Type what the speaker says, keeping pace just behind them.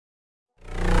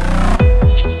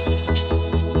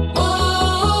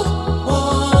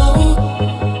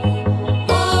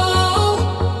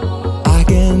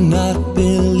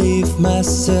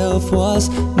love was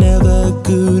never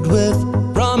good with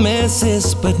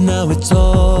promises, but now it's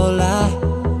all I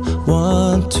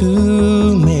want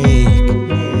to make.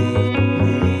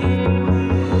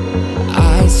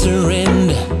 I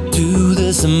surrender to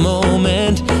this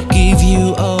moment, give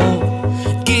you all,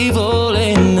 give all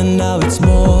in, and now it's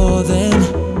more than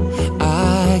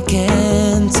I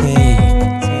can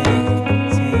take.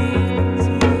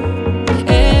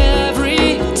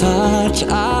 Every touch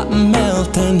I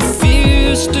melt and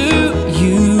fuse to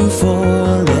you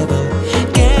forever.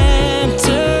 Can't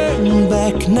turn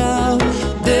back now,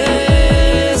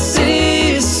 this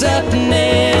is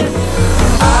happening.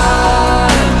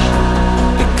 I'm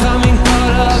becoming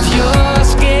part of your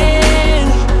skin.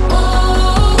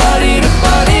 Body to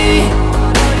body,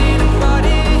 body to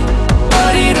body,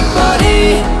 body to body,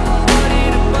 body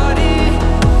to body.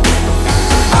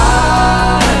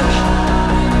 I'm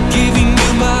giving you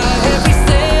my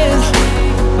everything,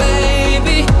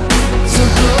 baby. So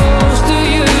close to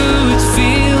you, it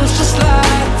feels just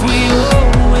like we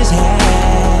always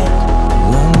had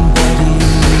one body.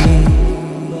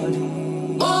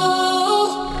 Oh,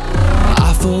 I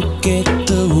forget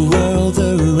the world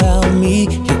around me.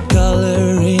 You're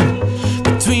coloring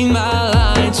between my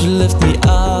lines. You lift me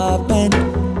up and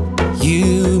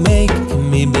you make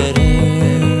me better.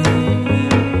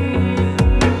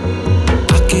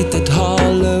 I get that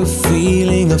hollow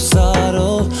feeling of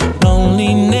subtle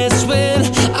loneliness when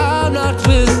I'm not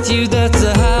with you. That's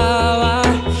how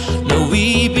I know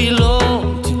we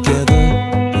belong together.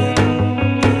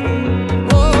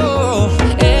 Oh,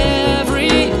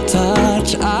 every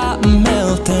touch I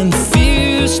melt and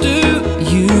fuse to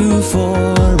you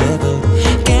forever.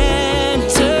 Can't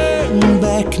turn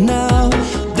back now,